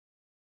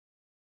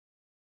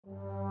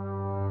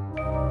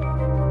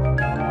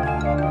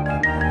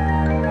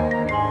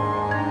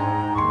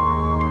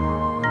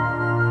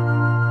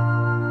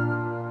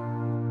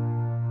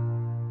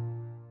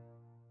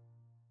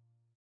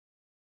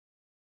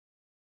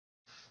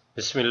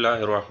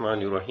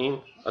Bismillahirrahmanirrahim.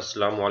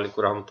 Assalamu alaikum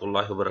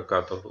warahmatullahi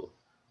wabarakatuh.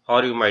 How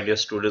are you, my dear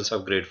students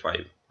of grade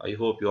 5? I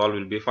hope you all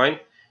will be fine.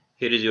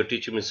 Here is your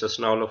teacher, Mr.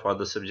 Snawla, for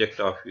the subject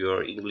of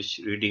your English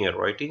reading and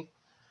writing.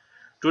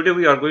 Today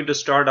we are going to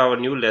start our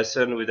new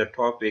lesson with the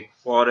topic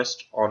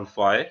Forest on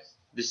Fire.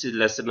 This is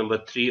lesson number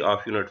 3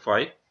 of Unit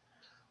 5.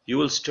 You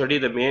will study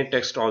the main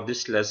text of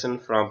this lesson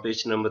from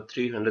page number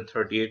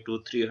 338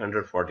 to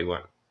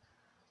 341.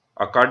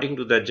 According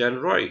to the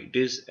genre, it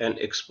is an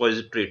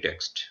expository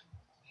text.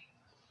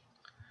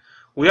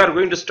 We are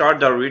going to start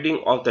the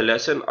reading of the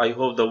lesson. I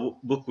hope the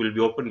book will be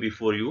open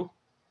before you.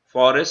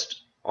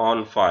 Forest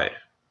on Fire,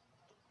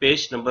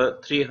 page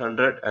number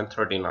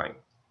 339.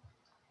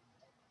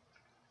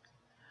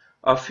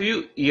 A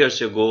few years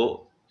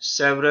ago,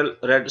 several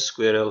red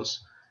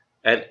squirrels,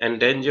 an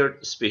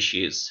endangered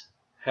species,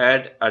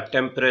 had a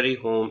temporary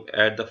home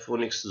at the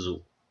Phoenix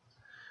Zoo.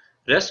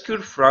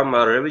 Rescued from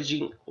a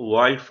ravaging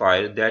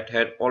wildfire that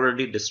had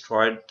already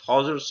destroyed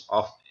thousands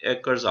of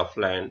acres of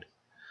land,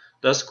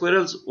 the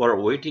squirrels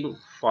were waiting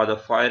for the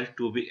fire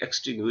to be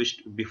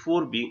extinguished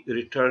before being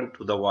returned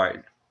to the wild.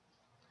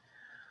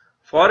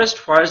 Forest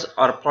fires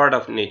are part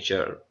of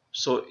nature,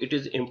 so it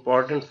is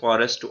important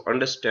for us to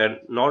understand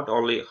not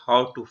only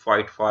how to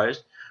fight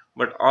fires,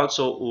 but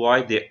also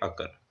why they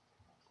occur.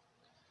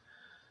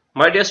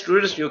 My dear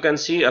students, you can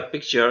see a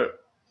picture.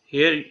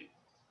 Here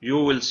you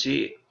will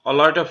see a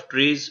lot of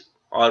trees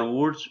or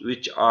woods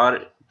which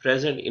are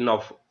present in a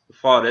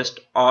forest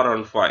are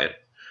on fire.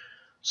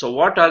 So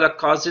what are the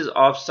causes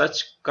of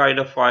such kind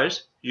of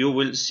fires? You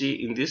will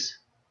see in this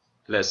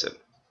lesson.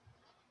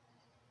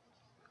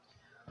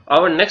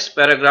 Our next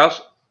paragraphs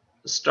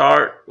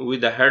start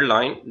with the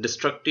headline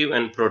Destructive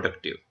and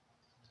Productive.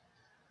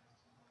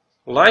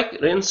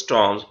 Like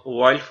rainstorms,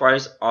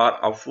 wildfires are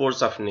a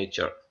force of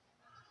nature.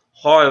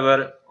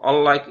 However,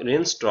 unlike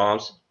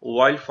rainstorms,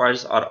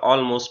 wildfires are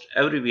almost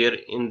everywhere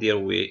in their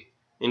way,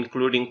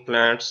 including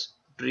plants,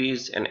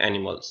 trees, and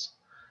animals.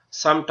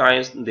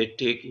 Sometimes they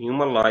take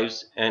human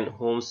lives and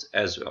homes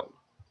as well.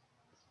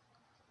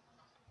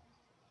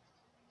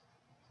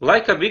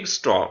 Like a big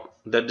storm,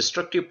 the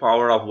destructive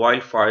power of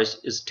wildfires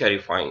is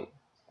terrifying.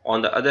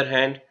 On the other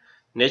hand,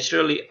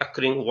 naturally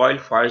occurring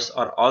wildfires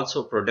are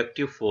also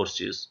productive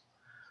forces.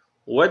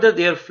 Whether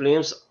their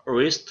flames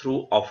race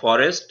through a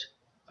forest,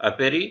 a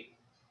prairie,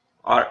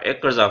 or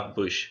acres of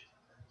bush,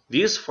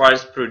 these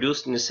fires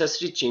produce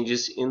necessary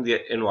changes in their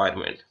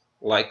environment.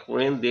 Like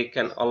rain, they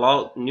can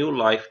allow new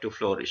life to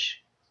flourish.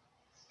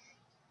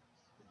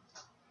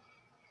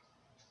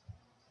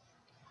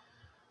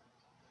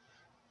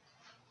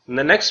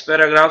 The next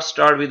paragraph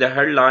starts with the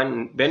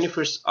headline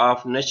Benefits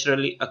of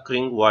Naturally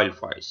Occurring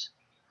Wildfires.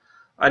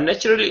 A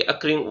naturally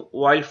occurring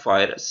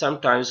wildfire,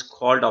 sometimes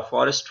called a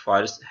forest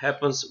fire,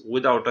 happens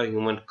without a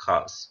human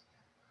cause.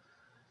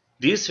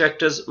 These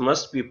factors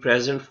must be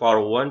present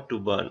for one to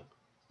burn.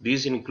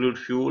 These include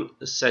fuel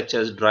such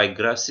as dry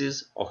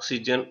grasses,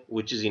 oxygen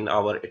which is in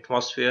our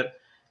atmosphere,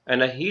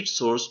 and a heat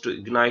source to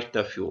ignite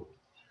the fuel.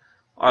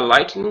 A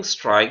lightning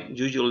strike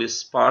usually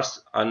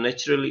sparks a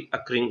naturally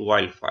occurring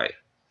wildfire.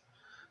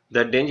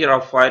 The danger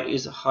of fire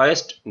is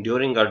highest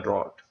during a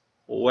drought,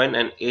 when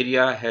an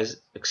area has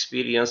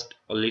experienced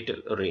a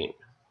little rain.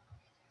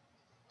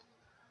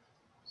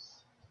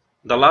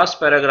 The last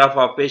paragraph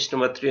of page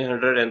number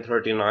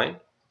 339.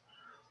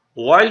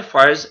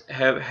 Wildfires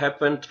have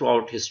happened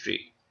throughout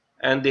history,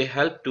 and they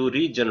help to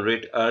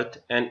regenerate Earth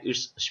and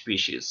its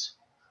species.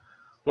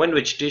 When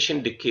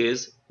vegetation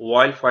decays,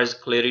 wildfires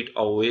clear it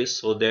away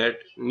so that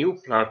new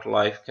plant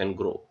life can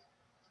grow.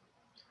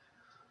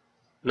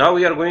 Now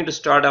we are going to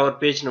start our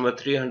page number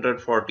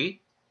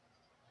 340.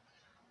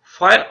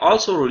 Fire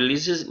also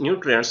releases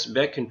nutrients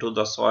back into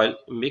the soil,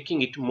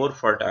 making it more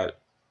fertile,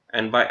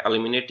 and by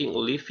eliminating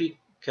leafy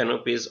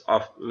canopies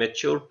of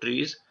mature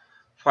trees,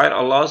 fire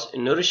allows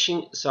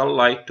nourishing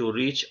sunlight to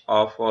reach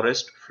our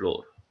forest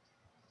floor.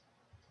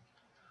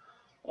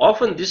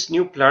 Often this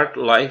new plant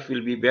life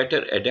will be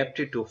better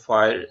adapted to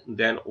fire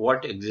than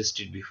what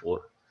existed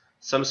before.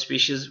 Some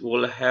species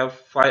will have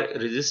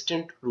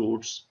fire-resistant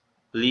roots,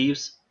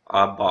 leaves,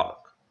 or bark.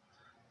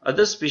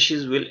 Other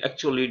species will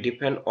actually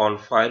depend on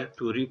fire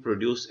to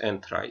reproduce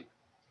and thrive.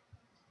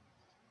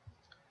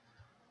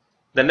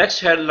 The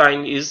next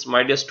headline is,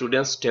 my dear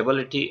students,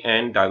 Stability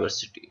and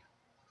Diversity.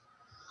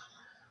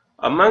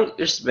 Among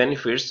its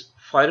benefits,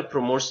 fire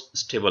promotes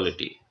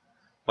stability.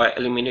 By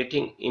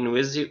eliminating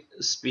invasive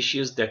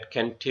species that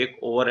can take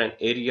over an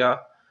area,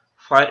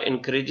 fire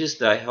encourages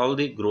the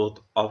healthy growth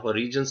of a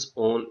region's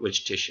own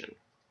vegetation.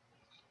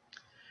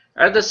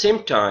 At the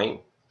same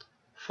time,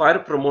 fire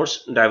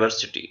promotes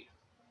diversity.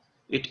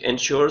 It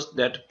ensures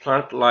that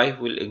plant life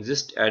will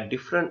exist at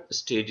different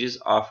stages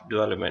of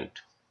development.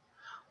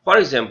 For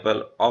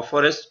example, a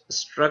forest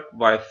struck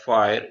by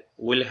fire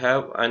will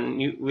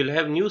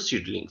have new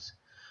seedlings.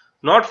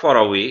 Not far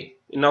away,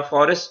 In a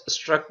forest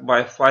struck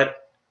by fire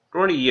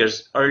 20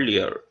 years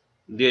earlier,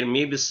 there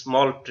may be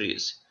small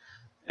trees,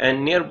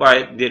 and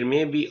nearby there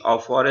may be a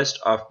forest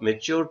of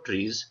mature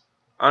trees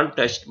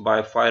untouched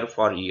by fire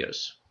for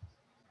years.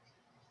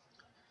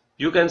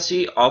 You can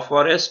see a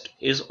forest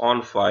is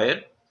on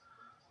fire.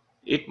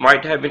 It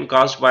might have been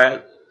caused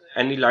by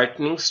any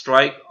lightning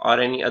strike or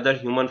any other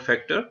human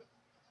factor.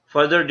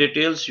 Further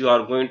details you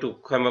are going to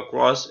come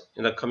across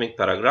in the coming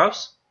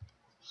paragraphs.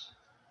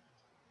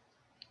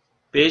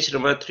 Page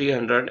number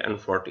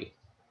 340.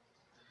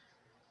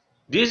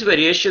 These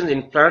variations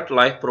in plant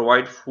life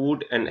provide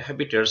food and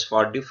habitats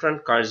for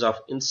different kinds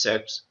of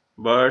insects,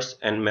 birds,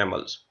 and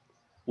mammals.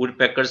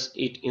 Woodpeckers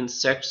eat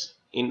insects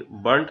in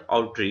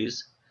burnt-out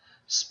trees.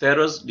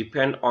 Sparrows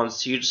depend on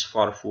seeds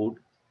for food.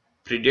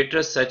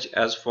 Predators such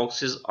as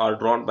foxes are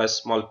drawn by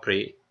small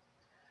prey.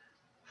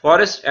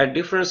 Forests at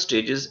different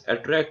stages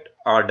attract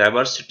a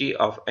diversity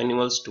of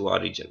animals to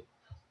our region.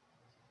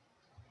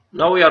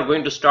 Now we are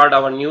going to start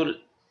our new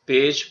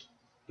page,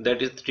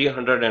 that is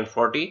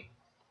 340.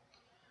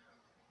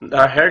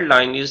 The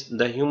headline is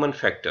The Human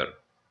Factor.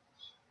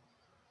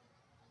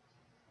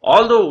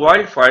 Although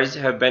wildfires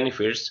have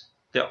benefits,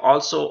 they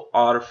also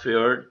are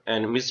feared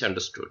and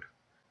misunderstood.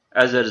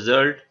 As a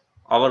result,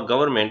 our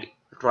government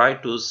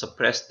tried to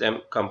suppress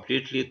them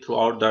completely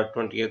throughout the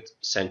 20th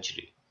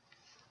century.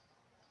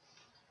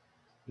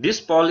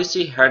 This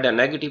policy had a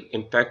negative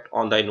impact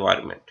on the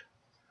environment.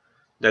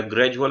 The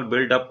gradual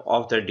buildup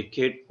of the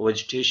decayed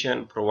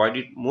vegetation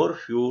provided more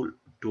fuel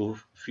to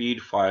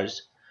feed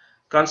fires.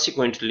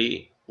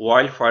 Consequently,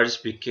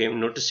 wildfires became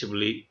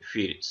noticeably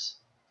fierce.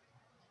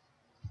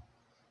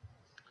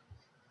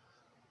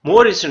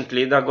 More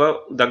recently, the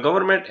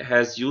government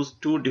has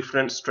used two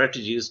different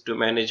strategies to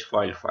manage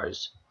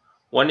wildfires.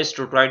 One is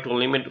to try to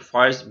limit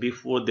fires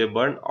before they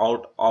burn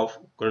out of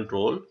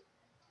control.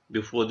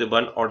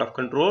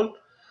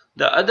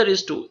 The other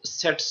is to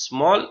set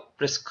small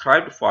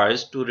prescribed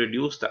fires to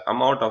reduce the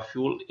amount of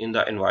fuel in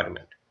the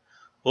environment.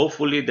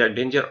 Hopefully, the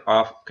danger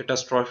of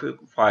catastrophic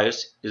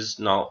fires is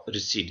now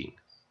receding.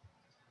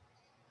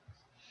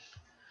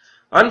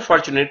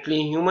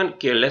 Unfortunately, human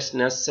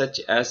carelessness such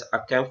as a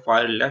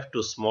campfire left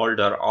to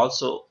smolder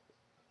also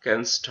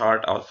can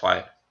start a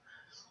fire.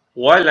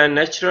 While a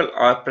natural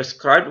or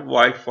prescribed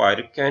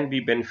wildfire can be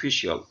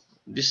beneficial,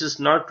 this is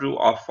not true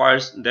of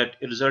fires that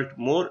result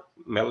more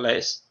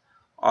malice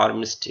or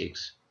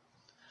mistakes.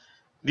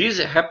 This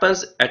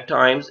happens at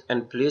times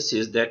and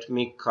places that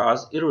may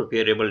cause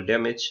irreparable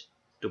damage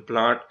to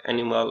plant,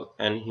 animal,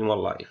 and human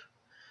life.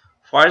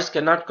 Fires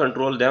cannot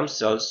control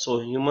themselves,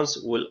 so humans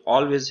will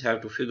always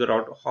have to figure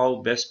out how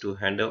best to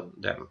handle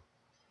them.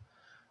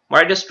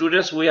 My dear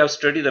students, we have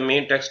studied the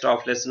main text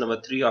of lesson number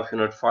 3 of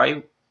unit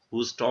 5,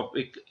 whose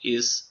topic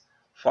is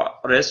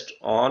forest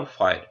on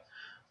fire.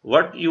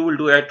 What you will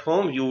do at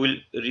home, you will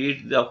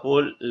read the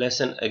whole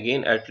lesson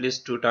again at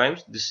least 2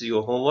 times. This is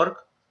your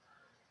homework.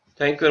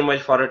 Thank you very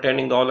much for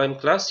attending the online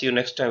class. See you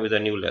next time with a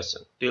new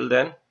lesson. Till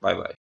then, bye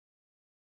bye.